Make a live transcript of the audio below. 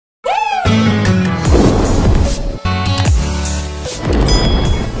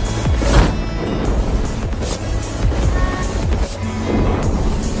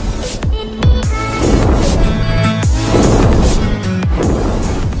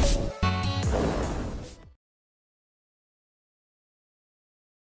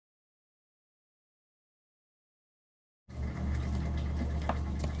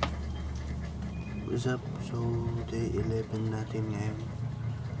What's up? So, day 11 natin ngayon.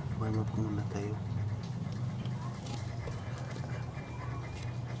 Warm up muna tayo.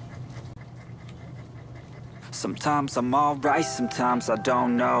 Sometimes I'm alright, sometimes I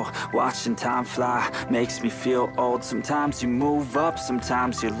don't know. Watching time fly makes me feel old. Sometimes you move up,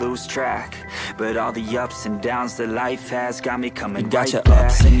 sometimes you lose track. But all the ups and downs that life has got me coming right back. You got your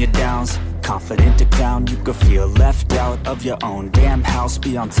ups and your downs, confident to clown. You could feel left out of your own damn house.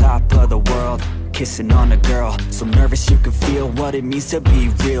 Be on top of the world, kissing on a girl. So nervous you can feel what it means to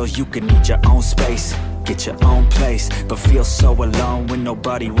be real. You can need your own space, get your own place, but feel so alone when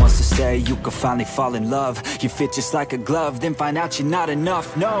nobody wants to stay. You can finally fall in love, you fit just like a glove, then find out you're not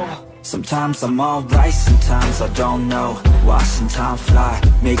enough, no. Sometimes I'm alright, sometimes I don't know. Watching time fly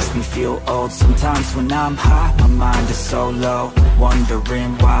makes me feel old. Sometimes when I'm high, my mind is so low,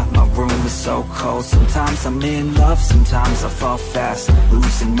 wondering why my room is so cold. Sometimes I'm in love, sometimes I fall fast,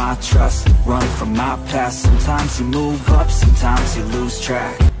 losing my trust, run from my past. Sometimes you move up, sometimes you lose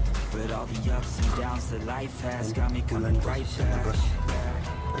track. But all the ups and downs that life has got me coming right back.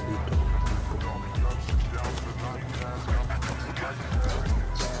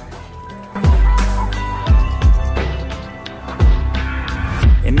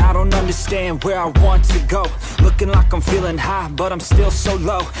 And I don't understand where I want to go. Looking like I'm feeling high, but I'm still so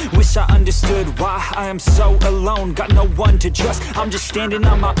low. Wish I understood why I am so alone. Got no one to trust, I'm just standing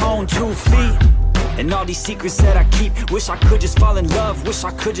on my own 2 feet. And all these secrets that I keep, wish I could just fall in love, wish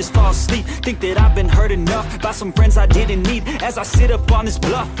I could just fall asleep. Think that I've been hurt enough by some friends I didn't need. As I sit up on this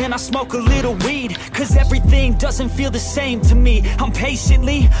bluff and I smoke a little weed, cause everything doesn't feel the same to me. I'm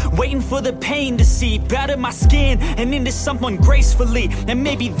patiently waiting for the pain to seep out of my skin and into someone gracefully. And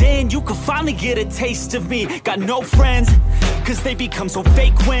maybe then you could finally get a taste of me. Got no friends, cause they become so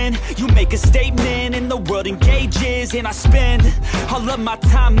fake when you make a statement and the world engages. And I spend all of my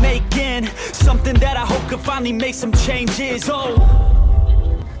time making something that I hope could finally make some changes. Oh,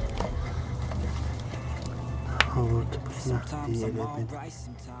 sometimes I'm alright,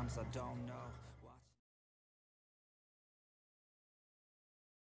 sometimes I don't know.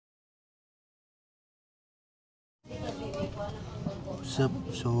 What's up?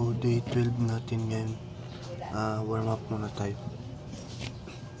 So, day 12 natin ngayon. Warm up muna tayo.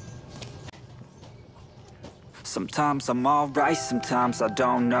 Sometimes I'm alright, sometimes I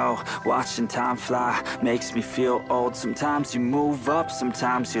don't know. Watching time fly makes me feel old. Sometimes you move up,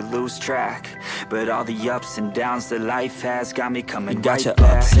 sometimes you lose track. But all the ups and downs that life has got me coming right back. You got your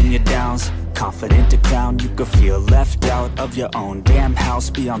ups and your downs, confident to clown. You could feel left out of your own damn house.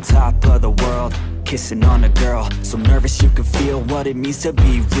 Be on top of the world, kissing on a girl. So nervous you can feel what it means to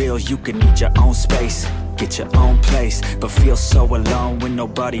be real. You can need your own space, get your own place, but feel so alone when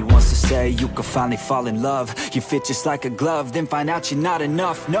nobody wants to stay. You can finally fall in love, you fit just like a glove, then find out you're not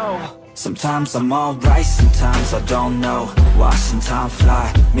enough, no. Sometimes I'm alright, sometimes I don't know. Watching time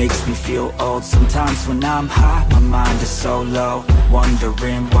fly makes me feel old. Sometimes when I'm high, my mind is so low,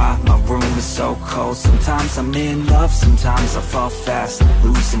 wondering why my room is so cold. Sometimes I'm in love, sometimes I fall fast,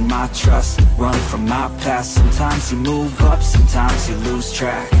 losing my trust, run from my past. Sometimes you move up, sometimes you lose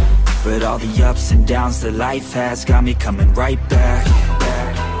track. But all the ups and downs that life has got me coming right back.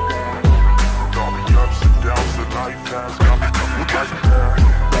 All the ups and downs that life has got me coming right back.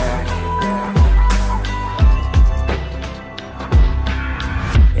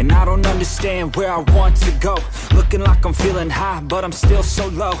 And I don't understand where I want to go. Looking like I'm feeling high, but I'm still so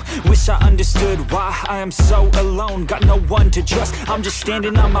low. Wish I understood why I am so alone. Got no one to trust, I'm just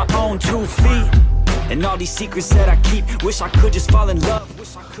standing on my own 2 feet. And all these secrets that I keep, wish I could just fall in love,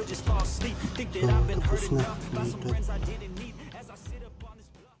 wish I could just fall asleep. Think that I've been hurt enough by some friends I didn't need. As I sit up on this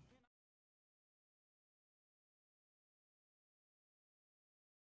bluff.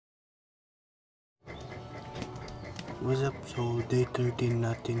 What's up? So, day 13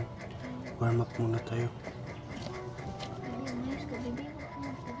 natin. Warm up muna tayo.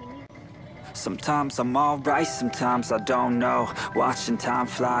 Sometimes I'm alright, sometimes I don't know. Watching time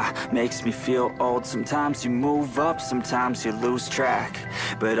fly makes me feel old. Sometimes you move up, sometimes you lose track.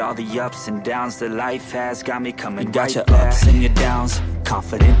 But all the ups and downs that life has got me coming right back. You got your ups and your downs,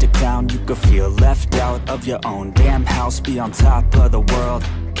 confident to clown. You could feel left out of your own damn house. Be on top of the world,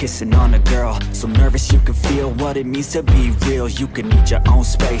 kissing on a girl. So nervous you can feel what it means to be real. You can need your own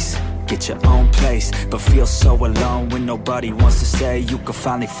space, get your own place, but feel so alone when nobody wants to stay. You could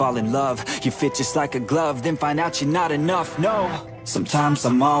finally fall in love, you fit just like a glove, then find out you're not enough, no. Sometimes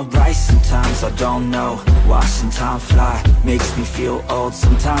I'm alright, sometimes I don't know. Watching time fly makes me feel old.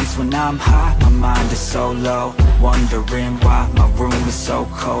 Sometimes when I'm high, my mind is so low, wondering why my room is so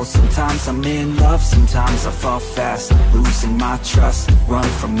cold. Sometimes I'm in love, sometimes I fall fast, losing my trust, run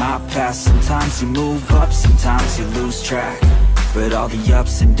from my past. Sometimes you move up, sometimes you lose track, but all the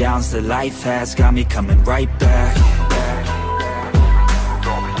ups and downs that life has got me coming right back.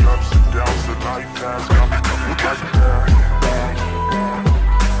 All the ups and downs that life has got me coming right back.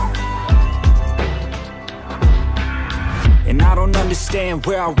 And I don't understand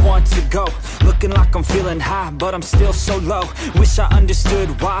where I want to go. Looking like I'm feeling high, but I'm still so low. Wish I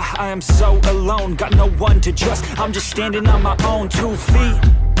understood why I am so alone. Got no one to trust, I'm just standing on my own 2 feet.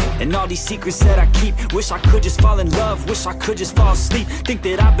 And all these secrets that I keep, wish I could just fall in love, wish I could just fall asleep. Think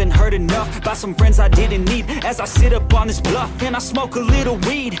that I've been hurt enough by some friends I didn't need. As I sit up on this bluff and I smoke a little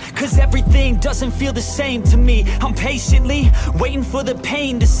weed, cause everything doesn't feel the same to me. I'm patiently waiting for the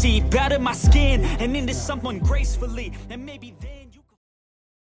pain to seep out of my skin and into someone gracefully. And maybe then you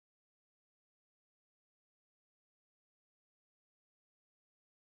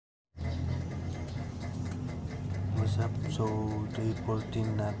What's up? So, day 14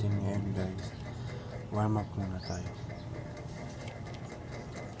 natin ngayon guys. Warm up muna tayo.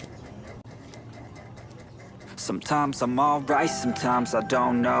 Sometimes I'm alright, sometimes I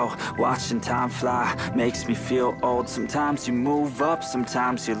don't know. Watching time fly makes me feel old. Sometimes you move up,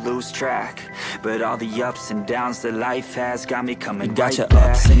 sometimes you lose track, but all the ups and downs that life has got me coming right back. You got your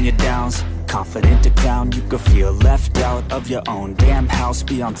ups and your downs, confident to clown. You could feel left out of your own damn house,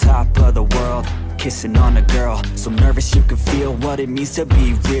 be on top of the world, kissing on a girl, so nervous you can feel what it means to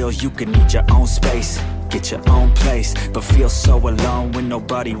be real. You could need your own space, get your own place, but feel so alone when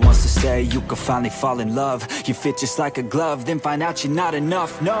nobody wants to stay. You could finally fall in love, you fit just like a glove, then find out you're not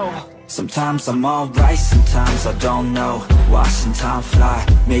enough, no. Sometimes I'm alright, sometimes I don't know. Watching time fly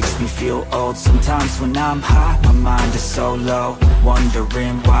makes me feel old. Sometimes when I'm high, my mind is so low,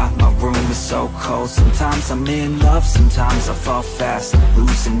 wondering why my room is so cold. Sometimes I'm in love, sometimes I fall fast,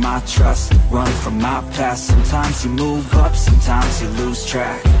 losing my trust, run from my past. Sometimes you move up, sometimes you lose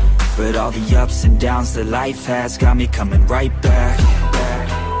track, but all the ups and downs that life has got me coming right back.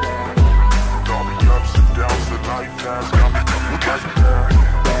 All the ups and downs that life has got me coming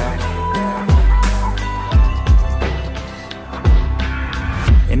right back.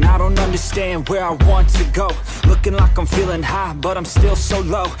 And I don't understand where I want to go. Looking like I'm feeling high, but I'm still so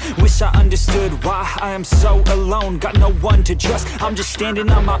low. Wish I understood why I am so alone. Got no one to trust, I'm just standing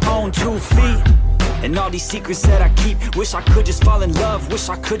on my own 2 feet. And all these secrets that I keep, wish I could just fall in love, wish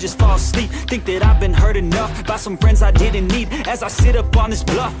I could just fall asleep. Think that I've been hurt enough by some friends I didn't need. As I sit up on this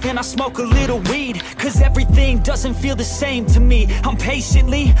bluff and I smoke a little weed, cause everything doesn't feel the same to me. I'm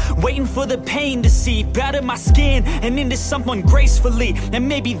patiently waiting for the pain to seep out of my skin and into someone gracefully. And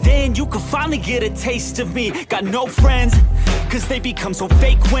maybe then you can finally get a taste of me. Got no friends, cause they become so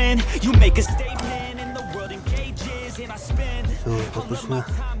fake when you make a statement and the world engages. And I spend all of my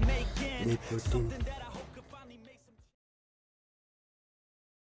time making something that I hope could finally make some.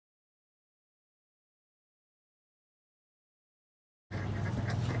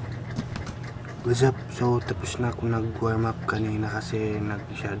 What's up? So, tapos na ako nag-warm up kanina kasi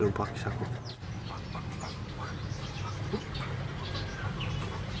nag-shadow box ako.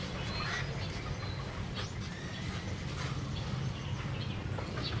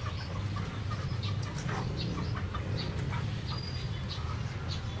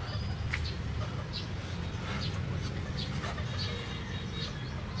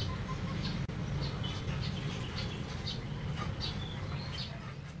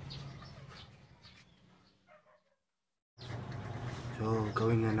 So,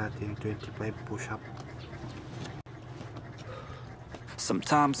 gawin na natin 25 push-up.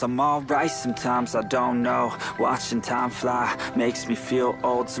 Sometimes I'm alright, sometimes I don't know. Watching time fly makes me feel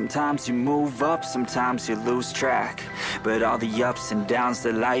old. Sometimes you move up, sometimes you lose track, but all the ups and downs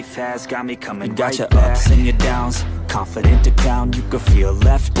that life has got me coming right back. You got your ups and your downs, confident to clown. You could feel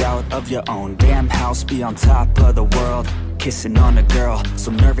left out of your own damn house, be on top of the world, kissing on a girl,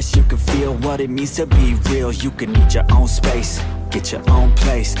 so nervous you can feel what it means to be real. You could need your own space, get your own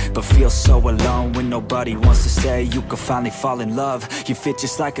place, but feel so alone when nobody wants to stay. You could finally fall in love, you fit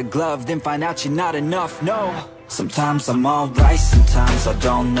just like a glove, then find out you're not enough, no. Sometimes I'm alright, sometimes I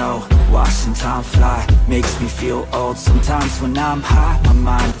don't know. Watching time fly makes me feel old. Sometimes when I'm high, my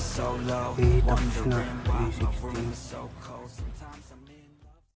mind is so low, wondering why my room is so